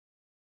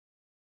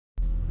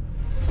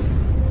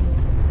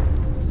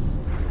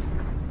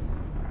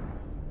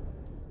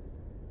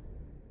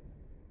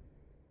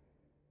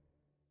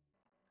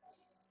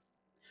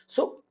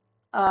So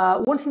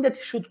one thing that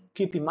you should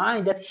keep in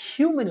mind that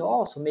human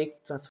also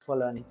make transfer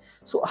learning.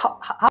 So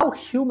how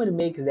human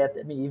makes that?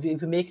 I mean,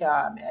 if you make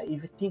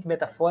if you think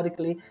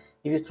metaphorically,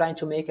 if you're trying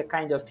to make a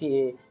kind of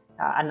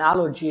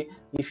analogy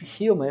with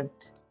human,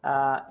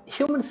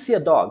 humans see a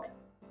dog.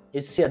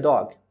 You see a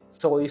dog.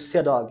 So you see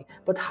a dog.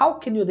 But how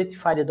can you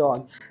identify the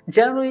dog?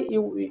 Generally,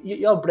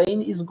 your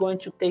brain is going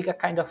to take a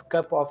kind of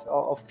cup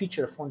of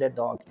feature from that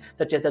dog,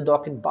 such as the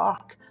dog can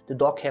bark, the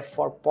dog has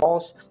four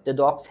paws, the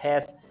dog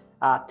has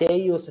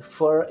tails,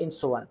 fur, and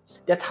so on.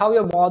 That's how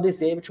your model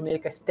is able to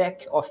make a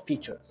stack of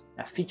features,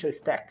 a feature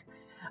stack.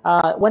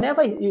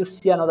 Whenever you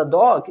see another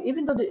dog,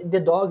 even though the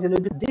dog is a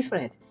little bit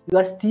different, you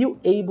are still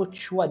able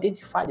to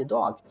identify the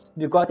dog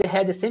because they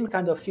have the same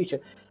kind of feature.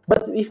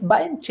 But if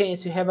by any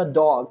chance you have a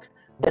dog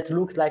that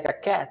looks like a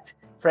cat,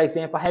 for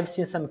example, I have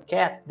seen some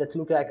cats that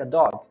look like a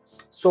dog.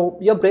 So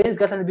your brain is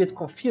getting a bit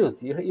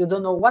confused. You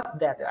don't know what's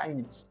that. I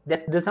mean,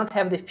 that does not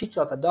have the feature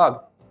of a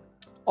dog.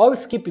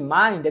 Always keep in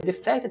mind that the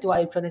fact that you are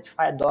able to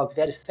identify a dog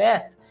very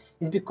fast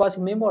is because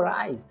you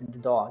memorized the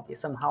dog,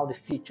 somehow the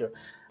feature.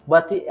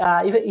 But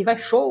if I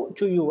show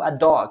to you a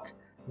dog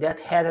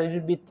that has a little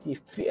bit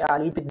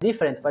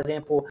different, for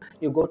example,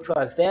 you go to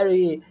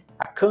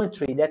a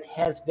country that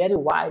has very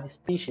wide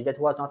species that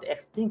was not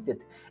extincted,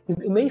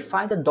 you may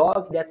find a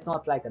dog that's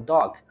not like a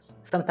dog.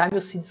 Sometimes you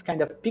see this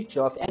kind of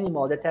picture of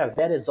animals that are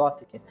very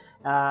exotic,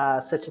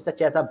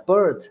 such as a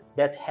bird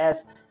that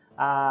has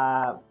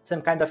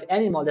some kind of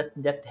animal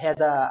that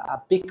has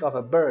a beak of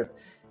a bird.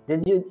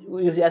 Then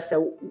you just say,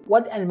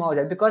 what animal is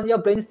that? Because your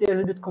brain is still a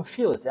little bit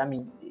confused. I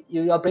mean,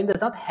 your brain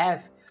does not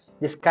have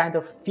this kind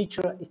of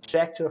feature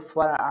structure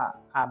for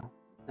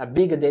a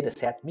bigger data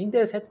set. Big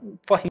data set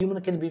for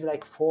human can be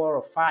like 4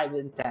 or 5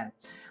 and 10.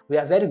 We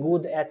are very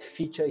good at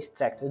feature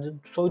structure,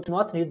 so we do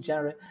not need to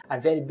generate a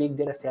very big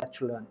data set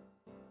to learn.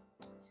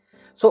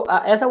 So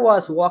as I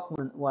was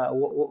walking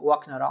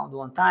around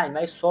one time,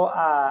 I saw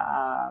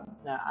a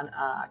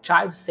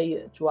child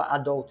say to an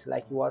adult,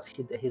 like it was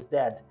his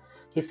dad.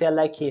 He said,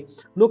 like,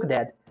 look,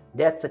 dad,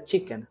 that's a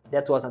chicken.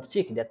 That wasn't a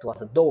chicken, that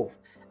was a dove.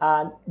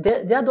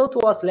 The adult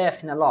was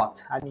laughing a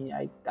lot. I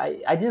mean,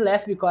 I didn't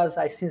laugh because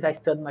since I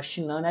studied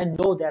machine learning, I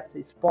know that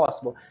it's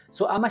possible.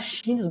 So a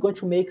machine is going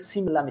to make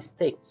similar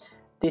mistake.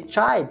 The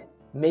child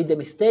made the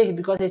mistake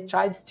because the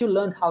child still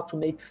learned how to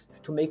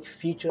make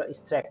feature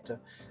structure.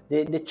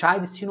 The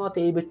child is still not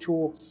able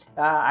to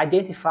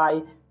identify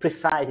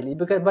precisely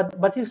because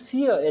but you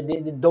see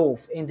the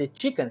dove and the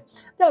chicken,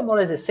 they're more or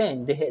less the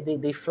same.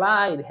 They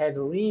fly, they have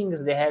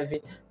wings, they have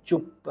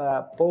two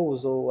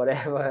paws or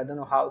whatever. I don't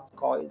know how it's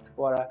called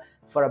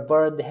for a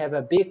bird. They have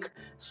a beak.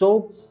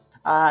 So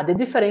the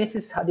difference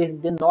is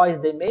the noise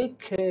they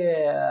make.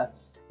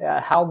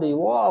 How they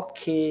walk.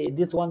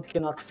 This one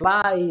cannot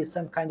fly.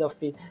 Some kind of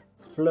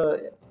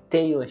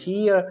tail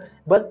here,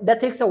 but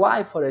that takes a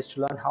while for us to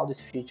learn how this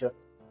feature.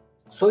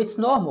 So it's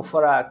normal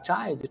for a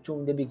child to,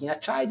 in the beginning, a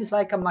child is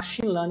like a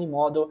machine learning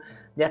model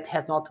that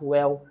has not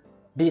well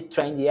been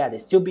trained yet.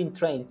 It's still being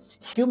trained.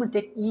 Human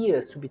take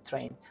years to be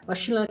trained.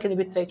 Machine learning can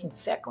be trained in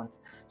seconds.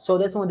 So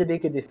that's one of the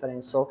big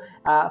difference. So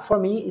for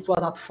me, it was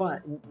not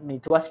fun. I mean,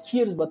 it was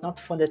curious, but not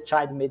fun that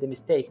child made a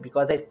mistake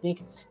because I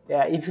think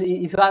if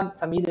you are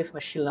familiar with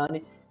machine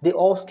learning, they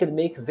also can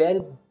make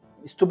very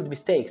stupid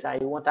mistakes.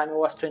 One time I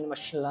was training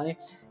machine learning,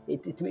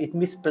 it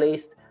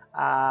misplaced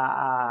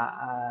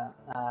a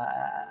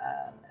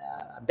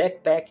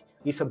backpack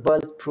with a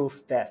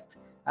bulletproof vest.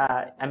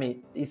 I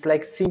mean, it's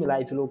like similar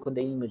if you look at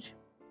the image.